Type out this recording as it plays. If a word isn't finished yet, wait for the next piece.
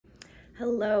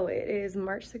Hello, it is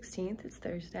March 16th, it's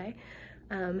Thursday.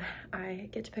 I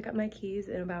get to pick up my keys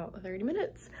in about 30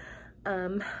 minutes.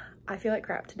 I feel like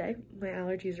crap today. My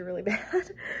allergies are really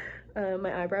bad.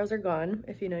 My eyebrows are gone,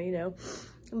 if you know, you know.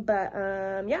 But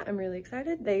yeah, I'm really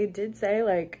excited. They did say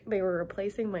like they were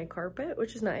replacing my carpet,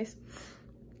 which is nice.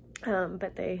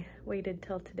 But they waited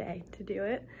till today to do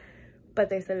it. But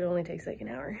they said it only takes like an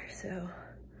hour, so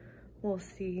we'll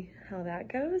see how that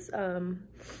goes.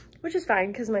 Which is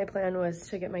fine because my plan was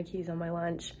to get my keys on my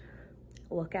lunch,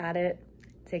 look at it,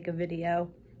 take a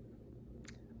video,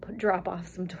 drop off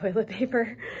some toilet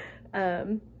paper,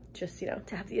 just, you know,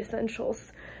 to have the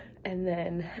essentials. And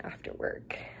then after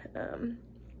work,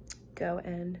 go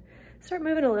and start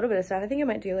moving a little bit of stuff. I think I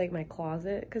might do like my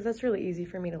closet because that's really easy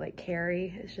for me to like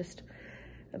carry. It's just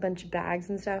a bunch of bags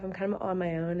and stuff. I'm kind of on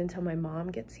my own until my mom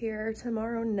gets here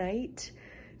tomorrow night.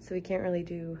 So we can't really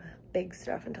do big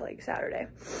stuff until like Saturday.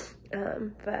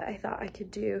 But I thought I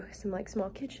could do some like small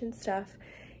kitchen stuff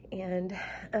and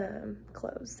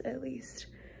clothes at least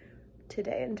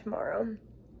today and tomorrow.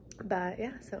 But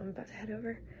yeah, so I'm about to head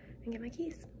over and get my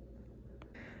keys.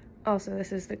 Also,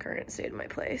 this is the current state of my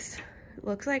place. It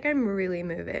looks like I'm really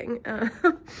moving.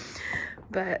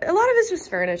 But a lot of it's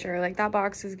just furniture. Like that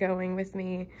box is going with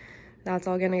me. That's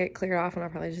all gonna get cleared off and I'll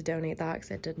probably just donate that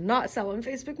because it did not sell on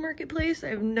Facebook Marketplace. I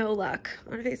have no luck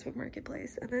on Facebook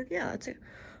Marketplace. And then yeah, that's it.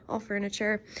 All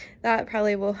furniture. That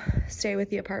probably will stay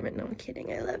with the apartment. No, I'm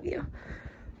kidding. I love you.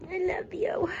 I love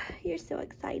you. You're so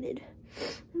excited.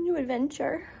 New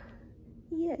adventure.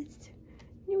 Yes.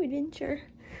 New adventure.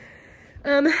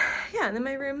 Yeah, and then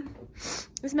my room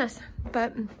is a mess,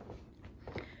 but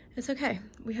it's okay.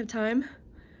 We have time.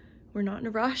 We're not in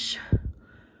a rush.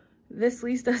 This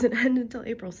lease doesn't end until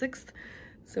April 6th,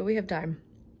 so we have time.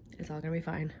 It's all gonna be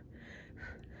fine.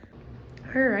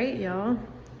 All right, y'all,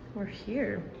 we're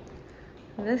here.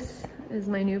 This is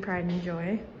my new pride and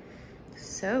joy.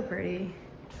 So pretty.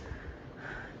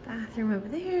 Bathroom over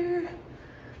there,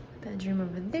 bedroom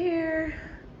over there.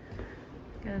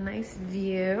 Got a nice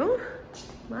view.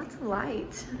 Lots of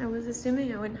light. I was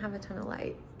assuming I wouldn't have a ton of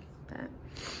light, but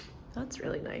that's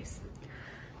really nice.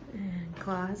 And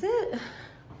closet.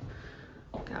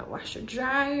 Got washer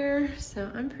dryer,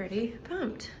 so I'm pretty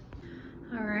pumped.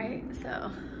 All right, so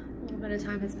a little bit of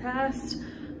time has passed.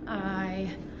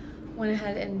 I went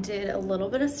ahead and did a little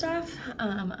bit of stuff.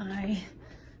 I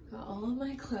got all of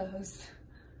my clothes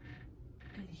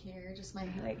in here, just my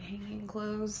like hanging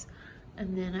clothes.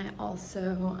 And then I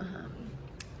also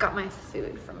got my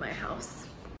food from my house.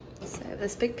 So I have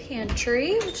this big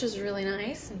pantry, which is really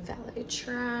nice, and valet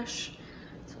trash.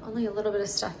 So only a little bit of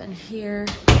stuff in here.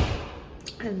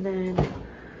 And then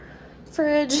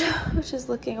fridge, which is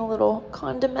looking a little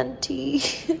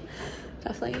condimenty.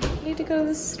 Definitely need to go to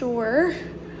the store.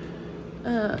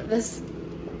 This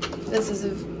is a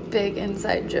big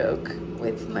inside joke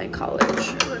with my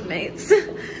college roommates.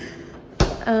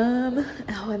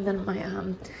 Oh, and then my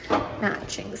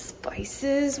matching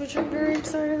spices, which I'm very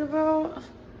excited about.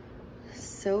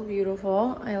 So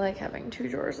beautiful. I like having 2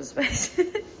 drawers of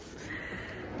spices.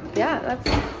 Yeah, that's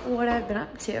what I've been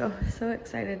up to. So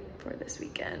excited for this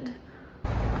weekend.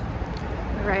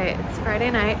 All right, it's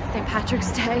Friday night, St.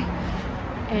 Patrick's Day,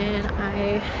 and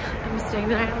I am staying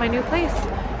the night at my new place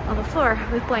on the floor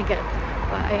with blankets.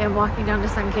 But I am walking down to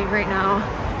Sun King right now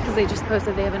because they just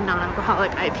posted they have a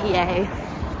non-alcoholic IPA.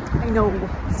 I know,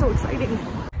 it's so exciting.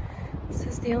 This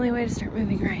is the only way to start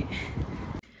moving right.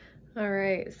 All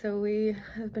right, so we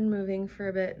have been moving for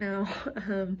a bit now.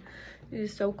 It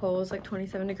is so cold, it's like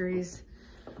 27 degrees.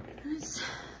 And it's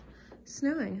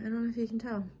snowing, I don't know if you can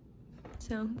tell.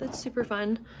 So that's super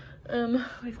fun.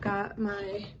 We've got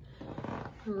my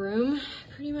room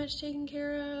pretty much taken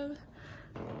care of.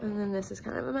 And then this is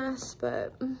kind of a mess,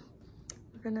 but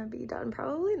we're gonna be done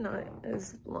probably not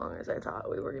as long as I thought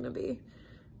we were gonna be.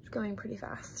 It's going pretty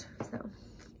fast, so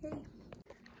yay.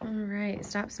 All right,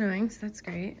 stopped snowing, so that's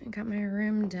great. I got my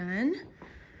room done.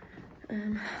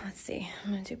 Let's see,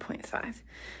 I'm gonna do 0.5.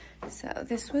 So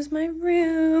this was my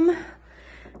room.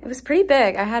 It was pretty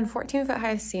big. I had 14-foot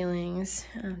high ceilings.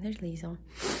 There's Liesel.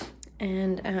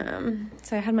 And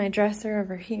so I had my dresser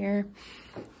over here.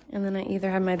 And then I either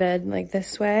had my bed like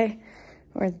this way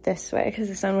or this way because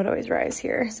the sun would always rise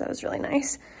here. So that was really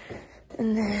nice.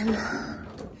 And then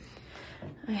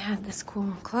I had this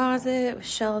cool closet with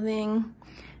shelving.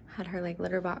 Had her like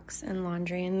litter box and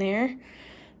laundry in there.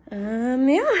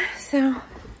 Yeah, so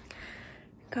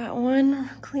got one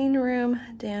clean room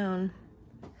down.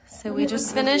 So we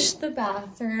just finished the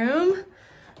bathroom.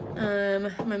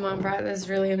 My mom brought this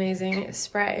really amazing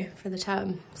spray for the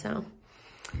tub, so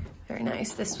very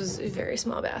nice. This was a very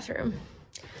small bathroom.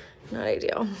 not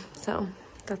ideal. So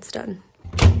that's done.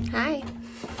 Hi.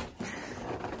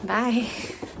 Bye.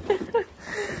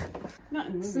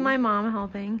 This is my mom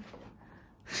helping.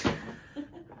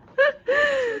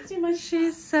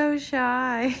 She's so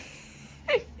shy.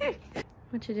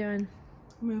 What you doing?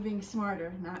 Moving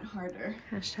smarter, not harder.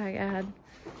 Hashtag ad.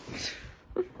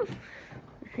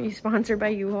 Are you sponsored by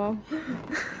U-Haul?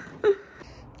 You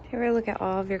ever look at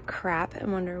all of your crap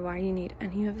and wonder why you need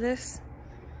any of this?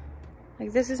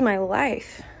 Like, this is my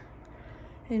life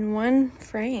in one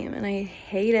frame, and I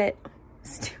hate it.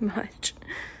 It's too much.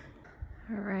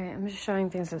 All right, I'm just showing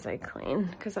things as I clean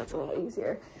because that's a little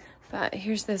easier. But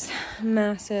here's this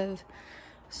massive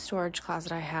storage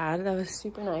closet I had. That was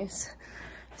super nice,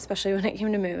 especially when it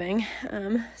came to moving.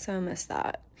 So I missed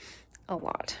that a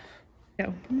lot.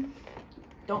 So,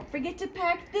 don't forget to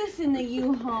pack this in the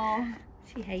U-Haul.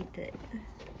 She hates it.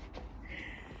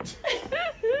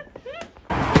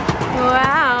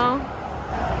 Wow.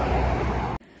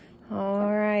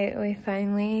 All right, we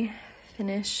finally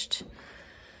finished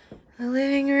the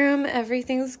living room.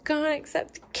 Everything's gone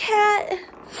except the cat.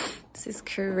 This is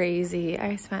crazy.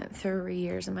 I spent 3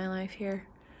 years of my life here.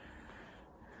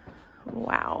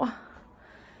 Wow.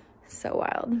 So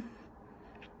wild.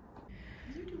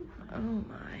 Oh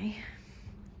my.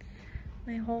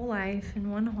 My whole life in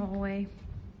one hallway.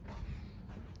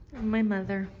 And my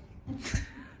mother.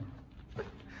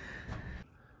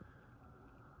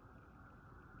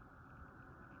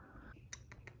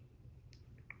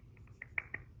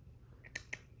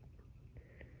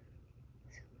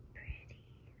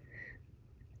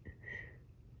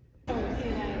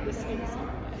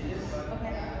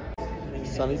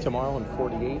 Sunny tomorrow and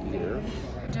 48 here.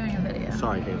 Doing a video.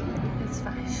 Sorry, Haley. It's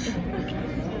fine.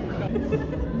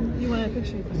 You want a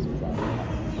picture of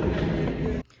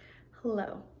this?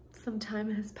 Hello. Some time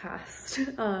has passed.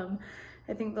 I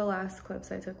think the last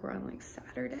clips I took were on like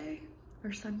Saturday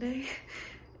or Sunday.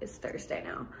 It's Thursday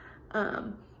now.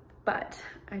 But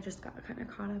I just got kind of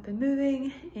caught up in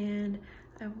moving, and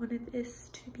I wanted this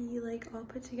to be like all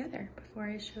put together before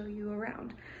I show you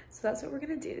around. So that's what we're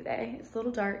gonna do today. It's a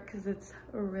little dark because it's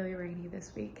really rainy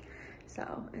this week.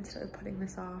 So instead of putting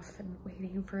this off and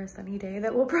waiting for a sunny day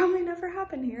that will probably never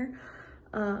happen here,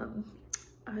 I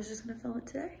was just gonna film it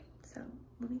today. So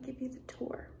let me give you the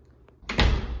tour.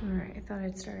 All right, I thought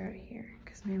I'd start out here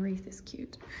because my wreath is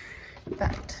cute.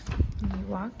 But when you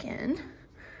walk in,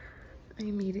 I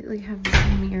immediately have this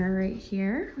mirror right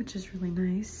here, which is really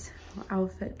nice.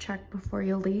 Outfit check before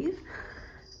you leave.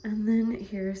 And then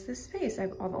here's the space. I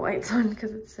have all the lights on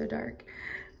because it's so dark.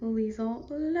 Liesl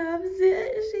loves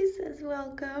it. She says,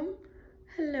 welcome.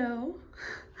 Hello.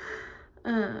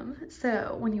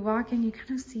 So when you walk in, you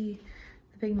kind of see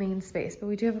the big main space, but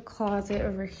we do have a closet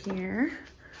over here.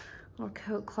 Little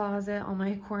coat closet, all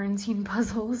my quarantine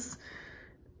puzzles.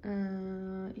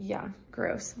 Yeah,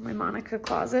 gross. My Monica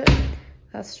closet.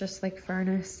 That's just like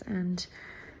furnace and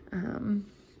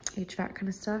HVAC kind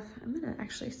of stuff. I'm gonna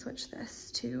actually switch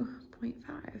this to 0.5.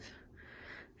 There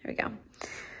we go.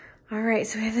 All right,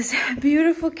 so we have this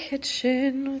beautiful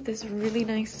kitchen with this really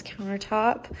nice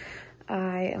countertop.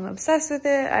 I am obsessed with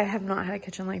it. I have not had a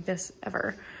kitchen like this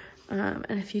ever. And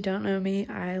if you don't know me,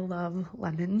 I love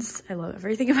lemons. I love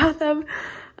everything about them.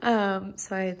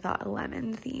 So I thought a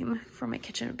lemon theme for my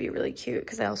kitchen would be really cute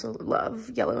because I also love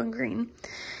yellow and green.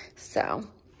 So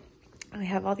I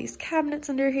have all these cabinets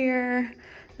under here,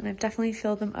 and I've definitely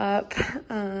filled them up.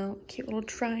 Cute little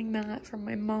drying mat from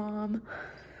my mom,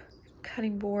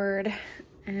 cutting board,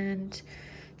 and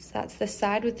so that's the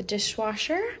side with the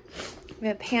dishwasher. We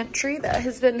have a pantry that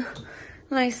has been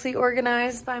nicely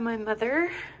organized by my mother.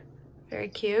 Very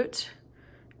cute,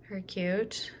 very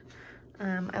cute.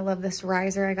 I love this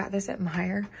riser. I got this at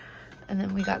Meijer, and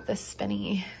then we got this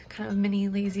spinny kind of mini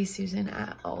Lazy Susan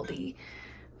at Aldi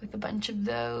with a bunch of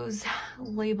those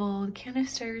labeled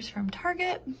canisters from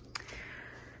Target.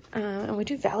 And we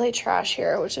do valet trash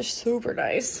here, which is super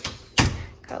nice.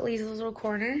 Got Liesl's little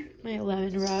corner, my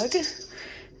lemon rug,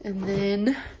 and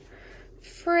then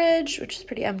fridge, which is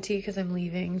pretty empty because I'm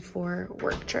leaving for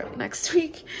work trip next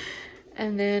week.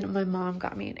 And then my mom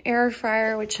got me an air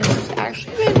fryer, which has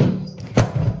actually been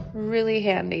really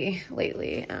handy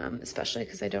lately, especially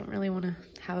because I don't really want to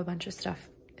have a bunch of stuff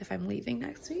if I'm leaving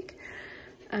next week.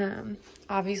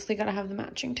 Obviously gotta have the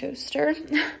matching toaster.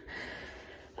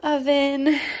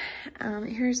 Oven.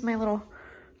 Here's my little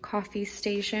coffee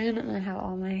station, and I have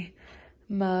all my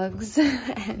mugs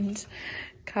and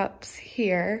cups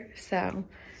here. So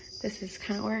this is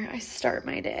kind of where I start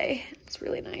my day. It's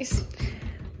really nice.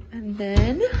 And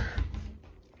then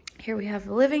here we have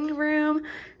the living room.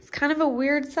 It's kind of a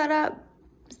weird setup.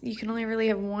 You can only really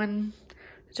have one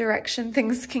direction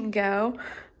things can go,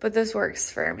 but this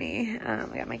works for me. I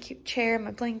got my cute chair,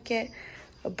 my blanket.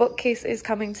 A bookcase is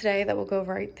coming today that will go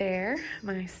right there.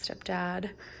 My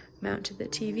stepdad mounted the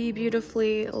TV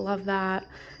beautifully. Love that.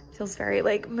 Feels very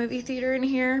like movie theater in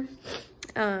here.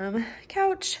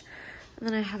 Couch. And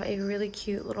then I have a really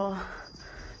cute little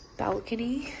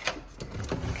balcony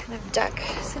kind of deck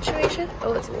situation.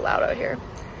 Oh, it's loud out here.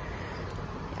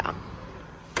 Yeah.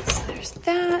 So there's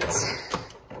that.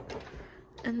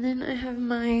 And then I have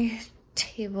my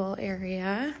table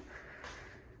area.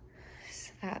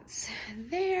 So that's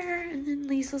there. And then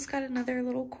Lisa's got another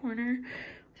little corner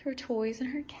with her toys and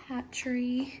her cat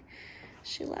tree.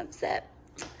 She loves it.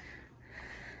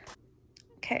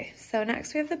 Okay, so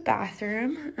next we have the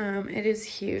bathroom. It is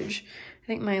huge. I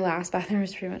think my last bathroom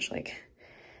was pretty much like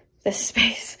this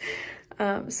space.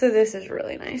 So this is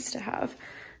really nice to have.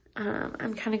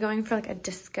 I'm kind of going for like a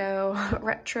disco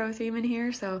retro theme in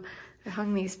here. So I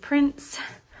hung these prints,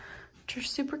 which are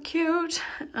super cute.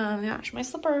 They match my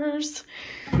slippers.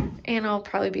 And I'll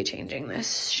probably be changing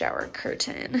this shower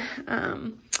curtain.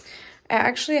 I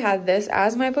actually had this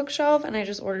as my bookshelf, and I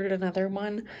just ordered another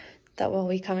one that will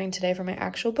be coming today for my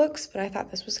actual books, but I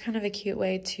thought this was kind of a cute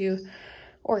way to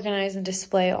organize and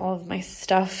display all of my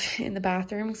stuff in the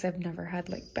bathroom, because I've never had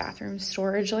like bathroom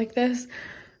storage like this.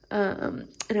 And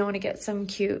I want to get some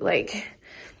cute like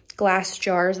glass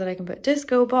jars that I can put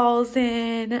disco balls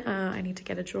in. I need to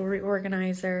get a jewelry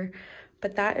organizer,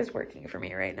 but that is working for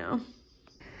me right now.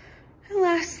 And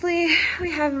lastly,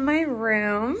 we have my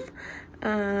room.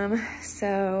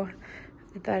 So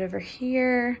the bed over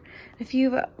here. If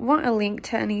you want a link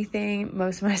to anything,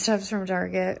 most of my stuff's from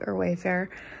Target or Wayfair,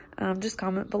 just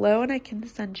comment below and I can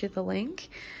send you the link.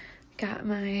 Got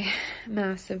my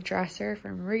massive dresser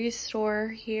from Restore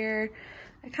here.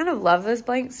 I kind of love this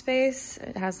blank space.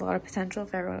 It has a lot of potential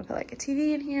if I ever want to put like a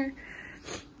TV in here.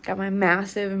 Got my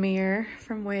massive mirror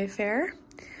from Wayfair.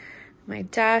 My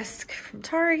desk from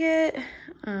Target.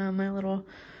 My little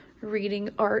reading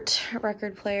art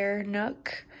record player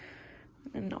nook.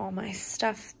 And all my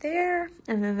stuff there.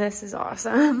 And then this is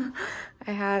awesome.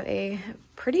 I have a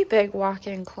pretty big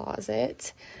walk-in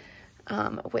closet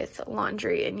with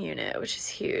laundry in unit, which is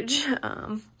huge.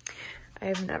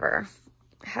 I've never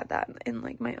had that in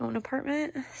like my own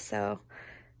apartment, so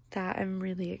that I'm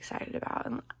really excited about.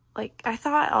 And like, I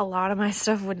thought a lot of my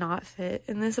stuff would not fit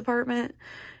in this apartment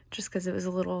just because it was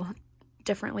a little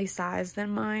differently sized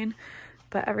than mine,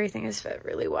 but everything has fit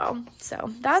really well.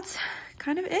 So that's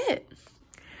kind of it.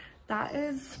 That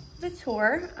is the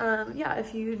tour. Yeah,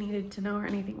 if you needed to know where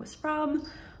anything was from,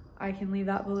 I can leave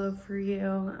that below for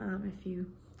you if you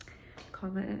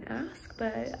comment and ask,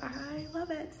 but I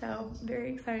love it. So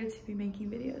very excited to be making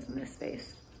videos in this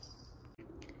space.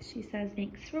 She says,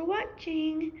 thanks for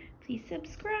watching. Please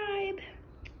subscribe.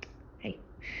 Hey,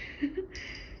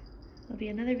 there'll be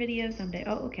another video someday.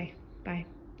 Oh, okay, bye.